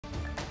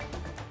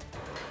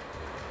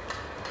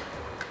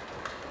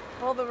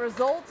Well, the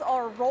results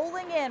are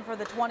rolling in for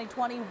the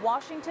 2020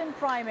 Washington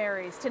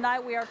primaries. Tonight,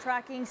 we are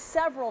tracking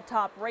several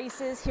top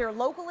races here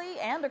locally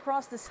and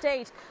across the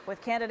state, with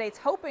candidates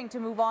hoping to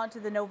move on to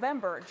the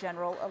November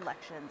general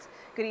elections.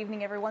 Good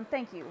evening, everyone.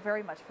 Thank you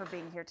very much for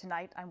being here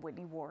tonight. I'm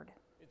Whitney Ward.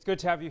 It's good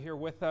to have you here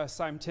with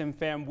us. I'm Tim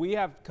Pham. We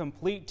have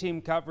complete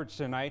team coverage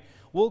tonight.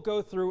 We'll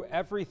go through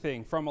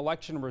everything from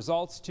election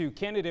results to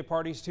candidate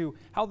parties to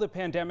how the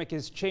pandemic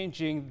is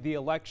changing the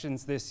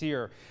elections this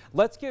year.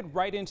 Let's get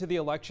right into the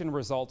election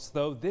results,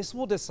 though. This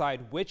will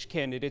decide which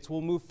candidates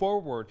will move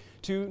forward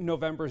to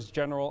November's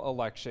general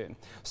election.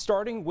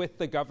 Starting with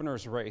the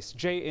governor's race,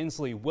 Jay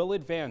Inslee will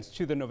advance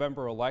to the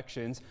November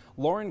elections.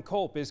 Loren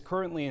Culp is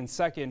currently in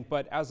second,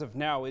 but as of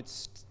now,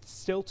 it's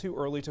still too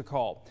early to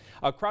call.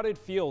 A crowded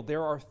field,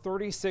 there are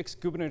 36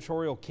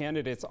 gubernatorial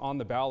candidates on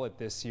the ballot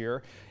this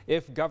year.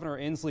 If Governor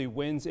Inslee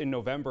wins in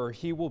November,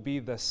 he will be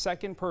the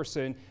second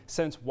person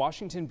since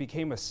Washington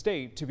became a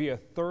state to be a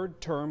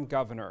third-term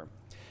governor.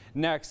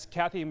 Next,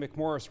 Cathy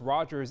McMorris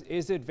Rodgers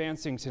is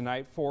advancing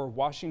tonight for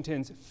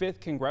Washington's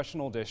 5th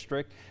congressional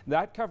district.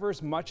 That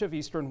covers much of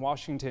eastern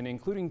Washington,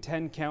 including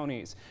 10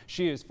 counties.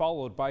 She is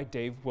followed by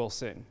Dave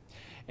Wilson.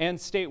 And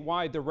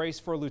statewide, the race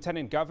for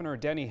Lieutenant Governor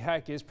Denny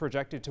Heck is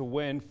projected to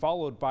win,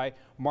 followed by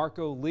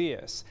Marco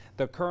Lias,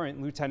 the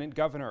current Lieutenant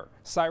Governor.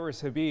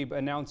 Cyrus Habib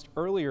announced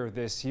earlier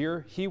this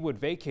year he would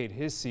vacate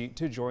his seat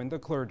to join the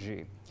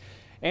clergy.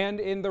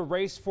 And in the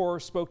race for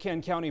Spokane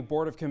County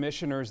Board of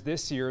Commissioners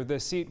this year, the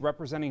seat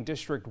representing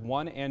District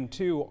 1 and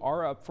 2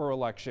 are up for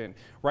election.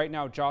 Right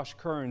now, Josh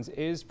Kearns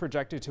is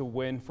projected to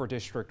win for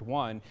District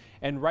 1.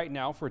 And right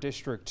now for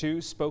District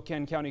 2,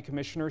 Spokane County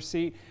Commissioner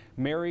seat,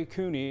 Mary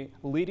Cooney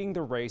leading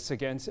the race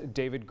against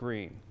David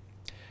Green.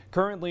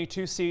 Currently,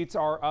 2 seats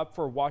are up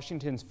for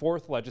Washington's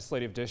 4th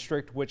legislative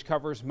district, which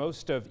covers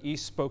most of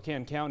East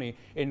Spokane County,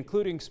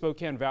 including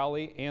Spokane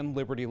Valley and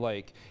Liberty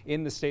Lake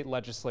in the state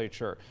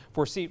legislature.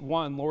 For seat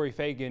 1, Lori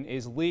Fagan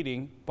is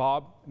leading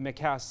Bob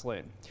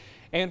McCaslin.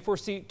 And for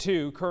seat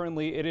 2,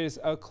 currently it is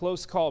a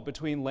close call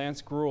between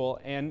Lance Gruhl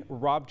and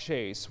Rob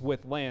Chase,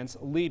 with Lance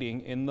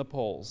leading in the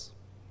polls.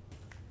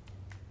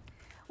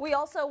 We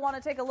also want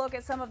to take a look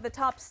at some of the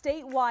top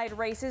statewide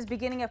races,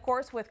 beginning, of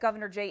course, with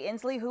Governor Jay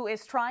Inslee, who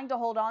is trying to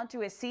hold on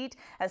to his seat.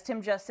 As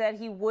Tim just said,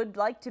 he would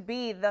like to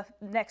be the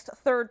next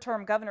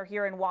third-term governor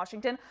here in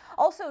Washington.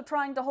 Also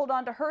trying to hold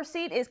on to her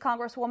seat is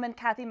Congresswoman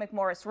Cathy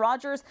McMorris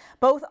Rodgers,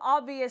 both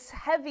obvious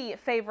heavy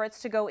favorites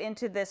to go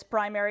into this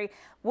primary.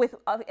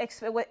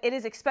 It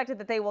is expected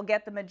that they will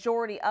get the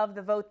majority of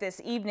the vote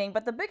this evening.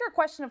 But the bigger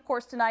question, of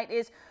course, tonight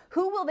is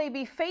who will they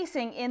be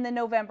facing in the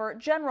November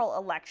general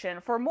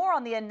election? For more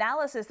on the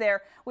analysis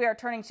there, we are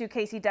turning to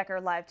Casey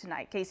Decker live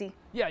tonight. Casey?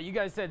 Yeah, you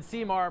guys said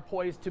Seymour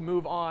poised to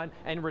move on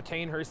and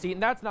retain her seat,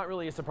 and that's not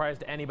really a surprise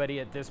to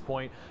anybody at this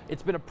point.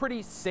 It's been a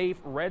pretty safe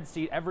red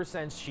seat ever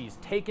since she's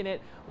taken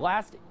it.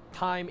 Last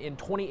time in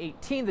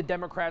 2018, the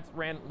Democrats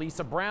ran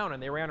Lisa Brown,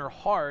 and they ran her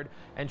hard,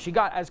 and she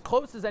got as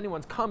close as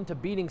anyone's come to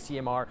beating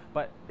CMR,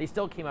 but they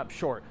still came up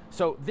short.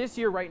 So this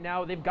year right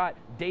now, they've got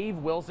Dave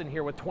Wilson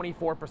here with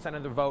 24%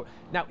 of the vote.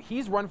 Now,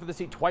 he's run for the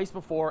seat twice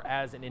before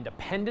as an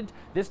independent.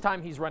 This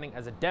time he's running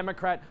as a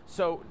Democrat.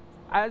 So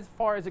as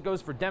far as it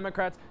goes for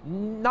Democrats,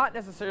 not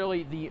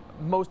necessarily the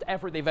most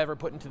effort they've ever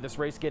put into this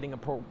race, getting a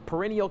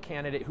perennial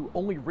candidate who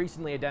only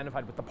recently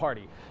identified with the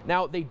party.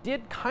 Now, they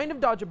did kind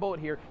of dodge a bullet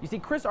here. You see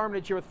Chris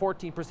Armitage here with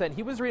 14%.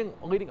 He was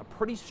leading a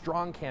pretty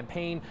strong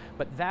campaign,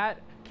 but that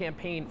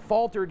campaign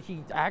faltered.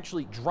 He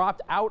actually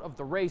dropped out of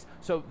the race,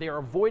 so they are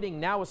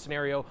avoiding now a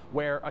scenario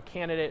where a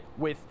candidate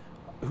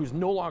who's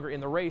no longer in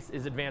the race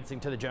is advancing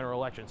to the general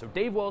election. So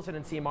Dave Wilson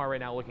and CMR right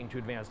now looking to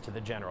advance to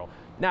the general.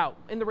 Now,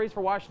 in the race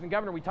for Washington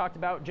governor, we talked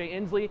about Jay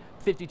Inslee,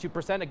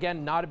 52%.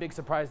 Again, not a big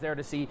surprise there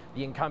to see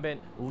the incumbent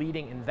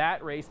leading in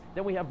that race.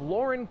 Then we have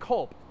Loren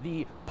Culp,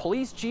 the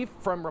police chief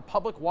from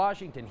Republic,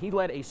 Washington. He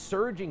led a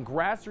surging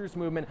grassroots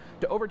movement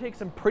to overtake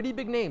some pretty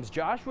big names.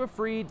 Joshua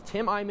Freed,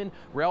 Tim Eyman,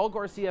 Raul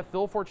Garcia,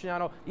 Phil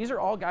Fortunato. These are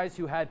all guys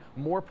who had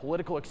more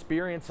political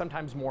experience,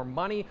 sometimes more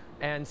money,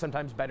 and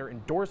sometimes better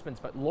endorsements.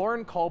 But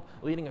Loren Culp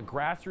leading a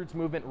grassroots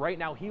movement right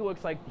now, he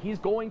looks like he's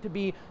going to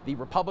be the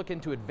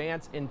Republican to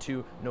advance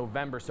into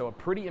November. So a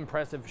pretty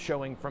impressive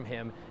showing from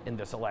him in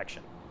this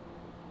election.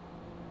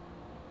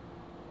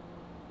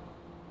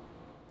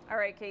 All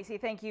right, Casey,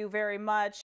 thank you very much.